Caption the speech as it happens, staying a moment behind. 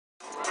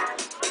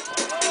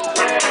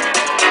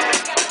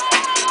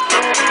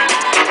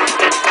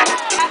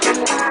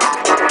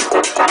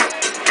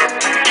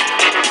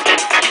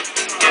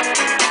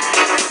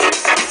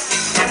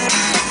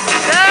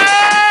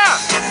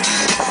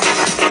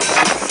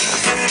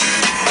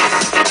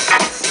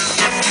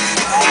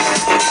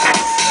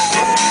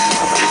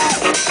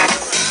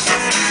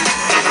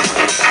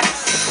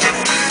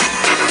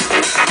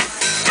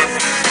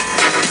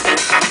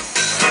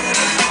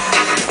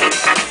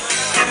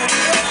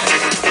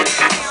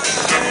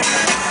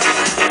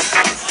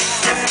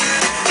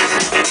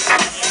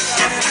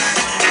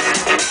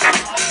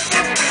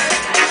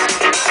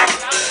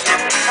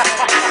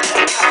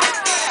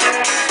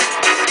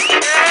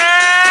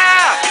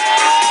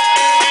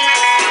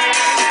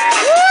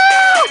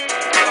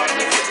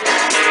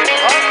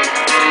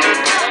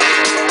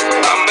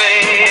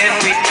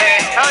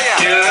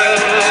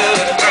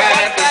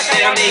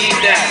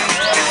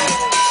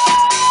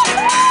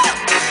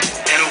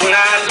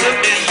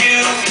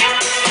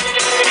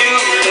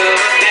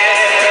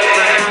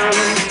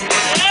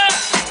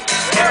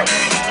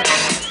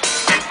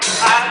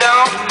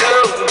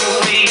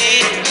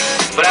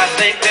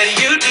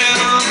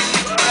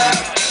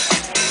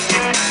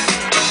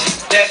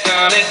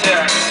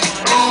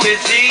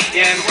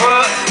and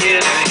what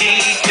is he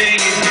to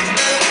you?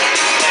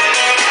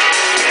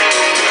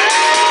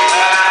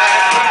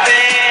 I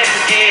stand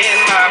in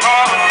my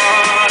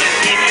heart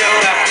and in your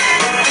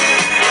eyes.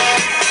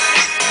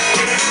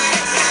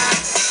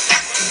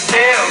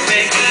 Tell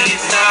me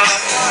he's not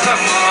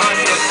someone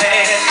you're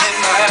passing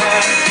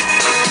by.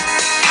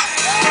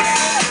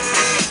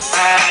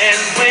 And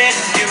when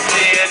you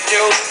cleared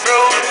your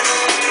throat,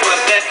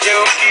 was that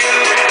your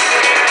cue?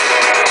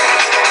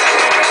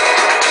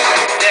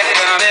 That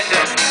comment,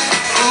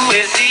 who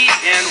is he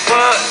and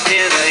what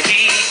is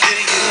he to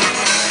you?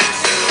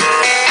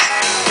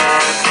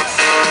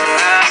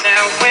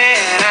 Now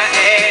when I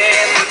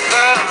ask the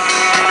sum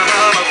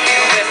of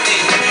you and me,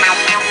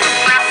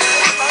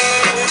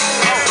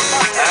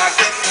 I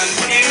get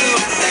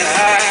confused and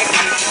I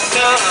keep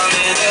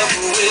coming up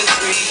with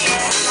me.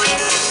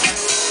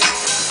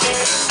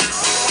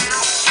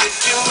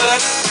 Too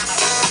much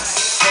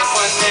for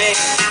one man,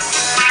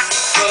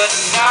 but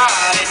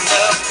not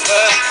enough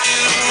for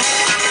two.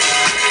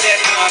 That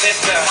comment,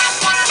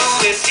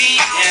 who is he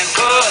and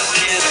what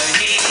is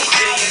he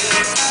to you?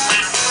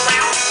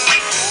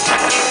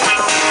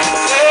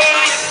 Well,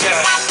 you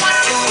got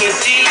who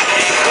is he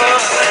and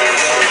what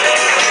is he?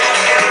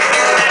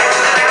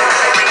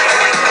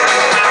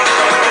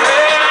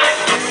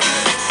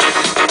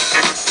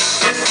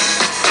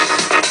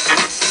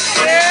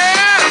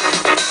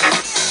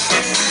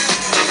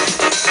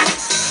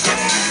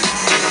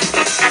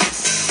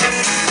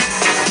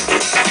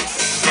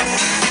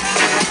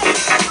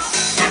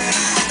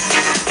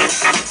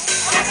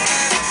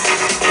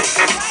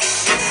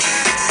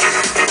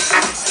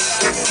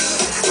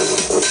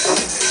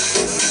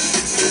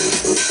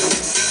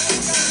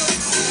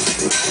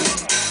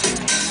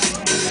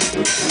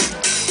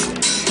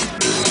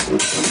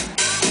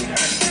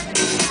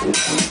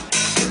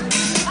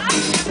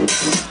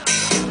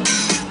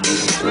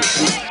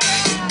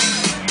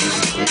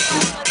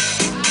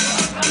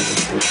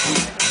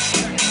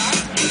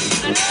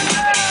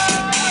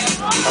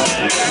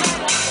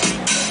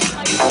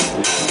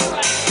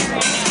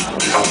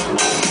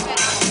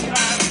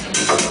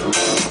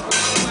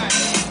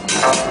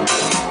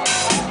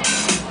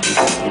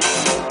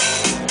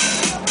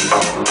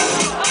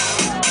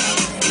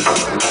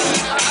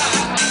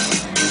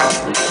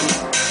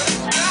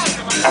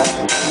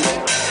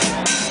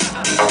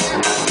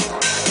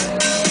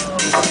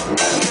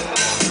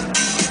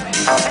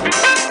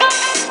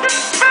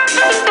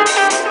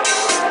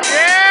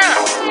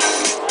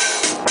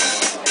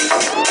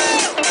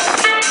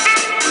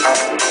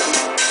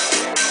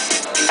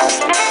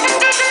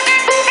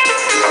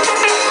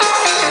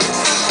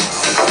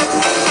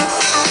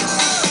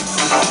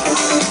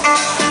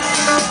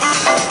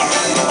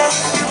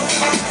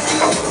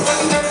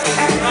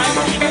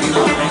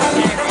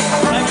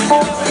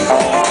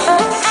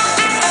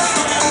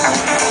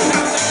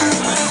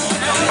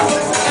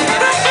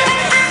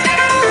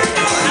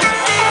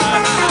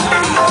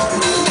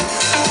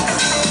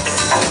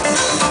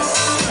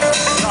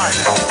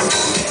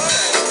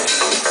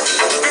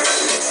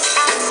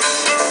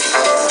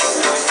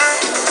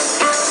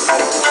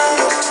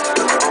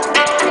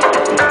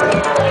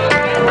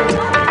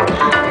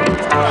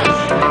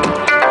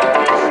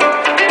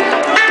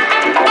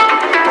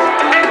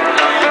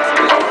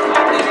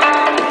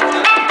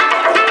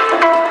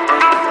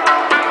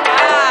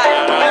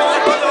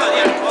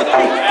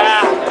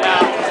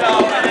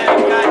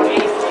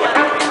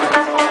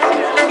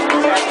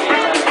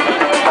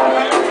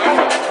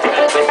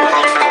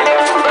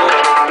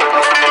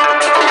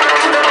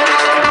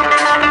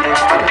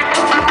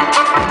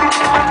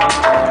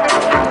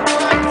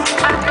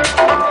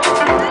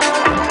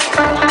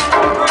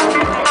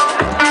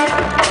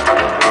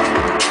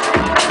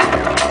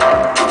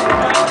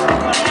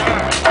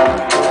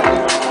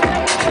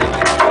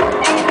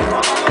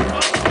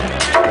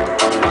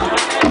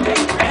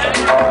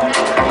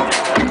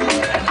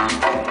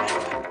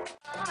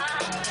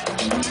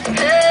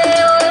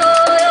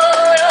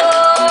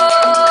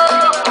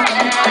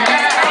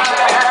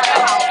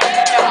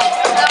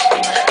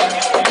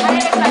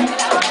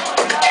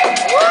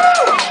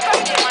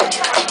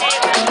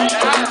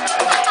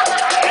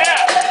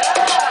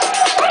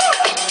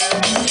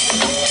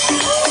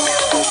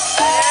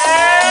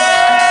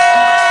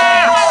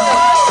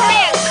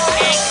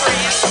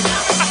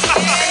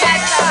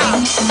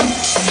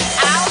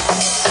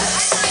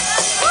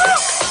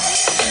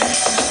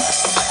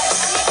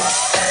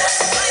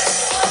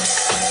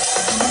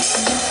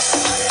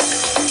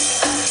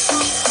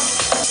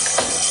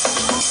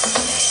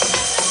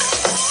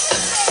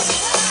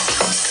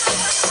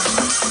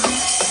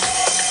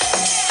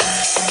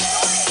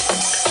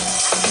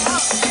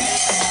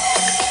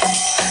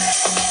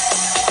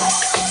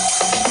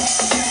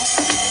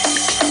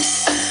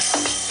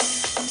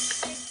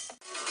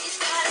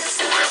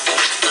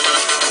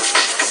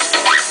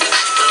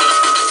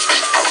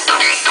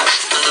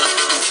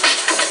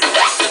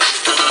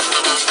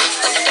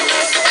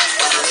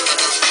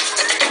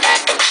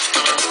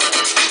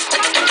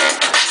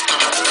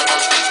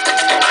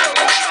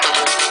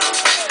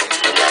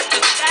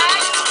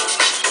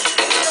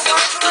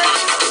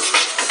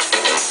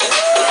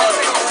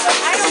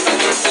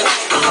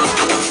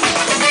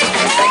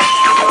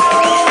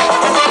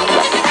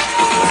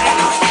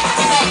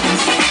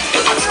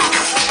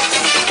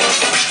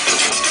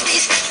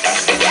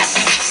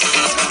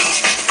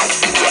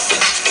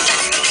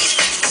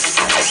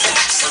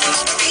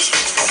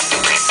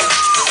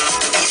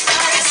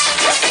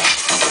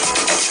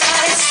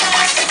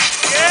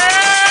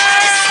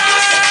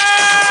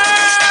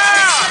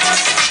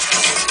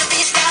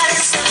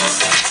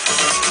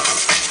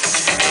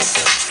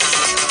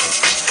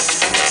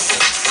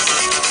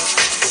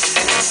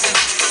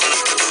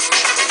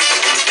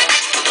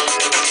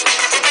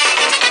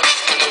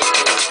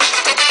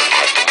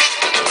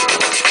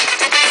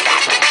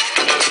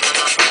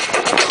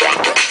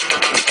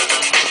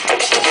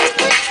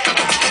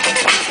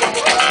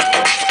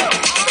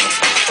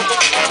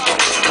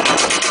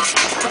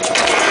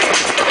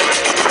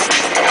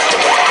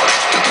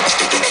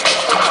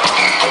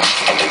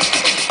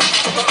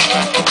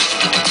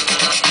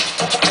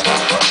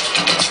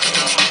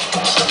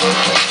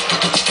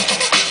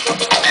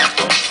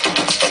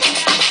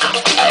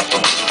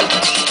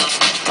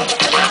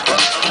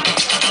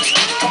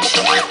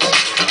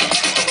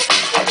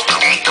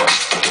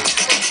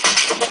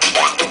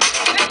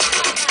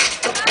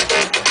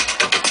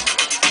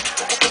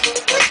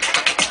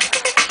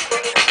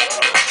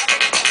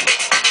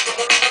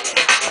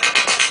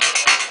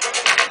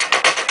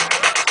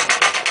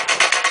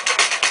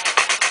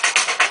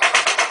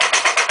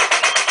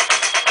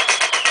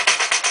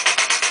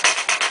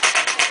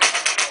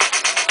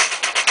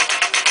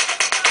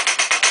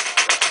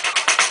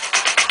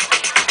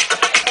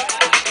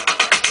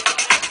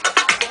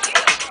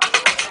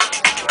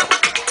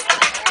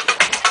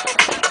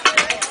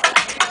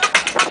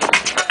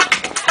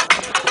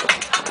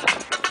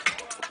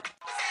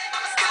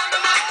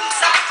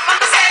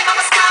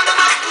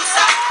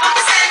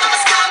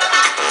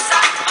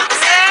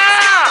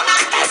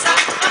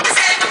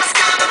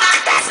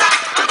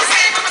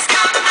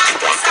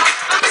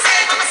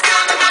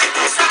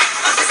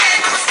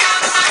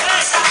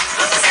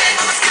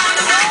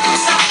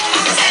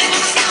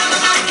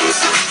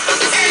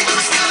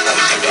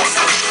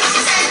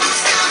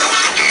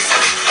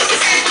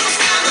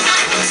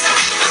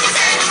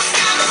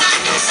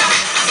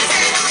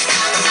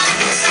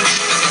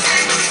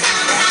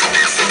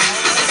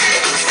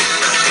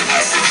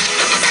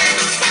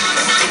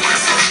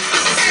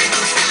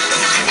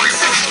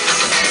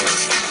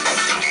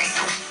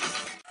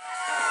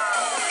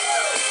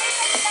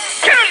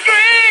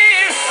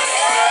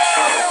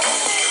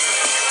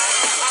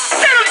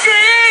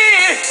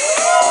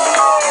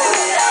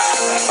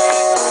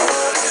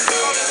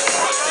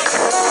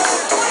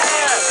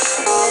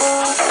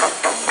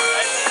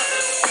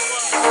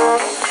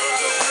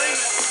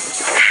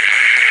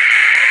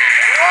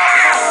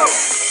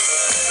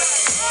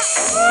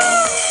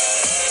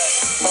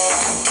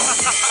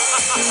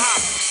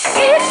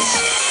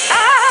 It's a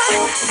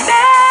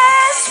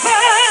man's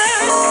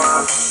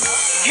world.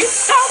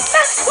 It's a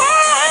man's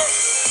world.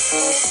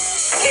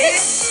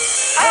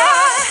 It's a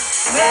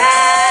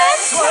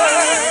man's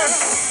world.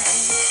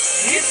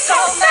 It's a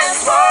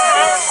man's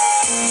world.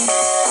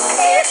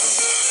 It's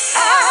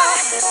a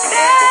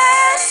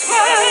man's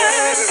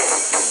world.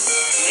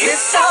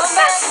 It's a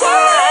man's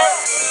world.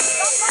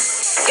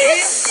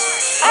 It's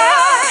a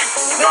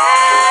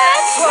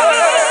man's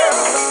world.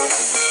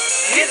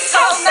 It's a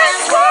man's world.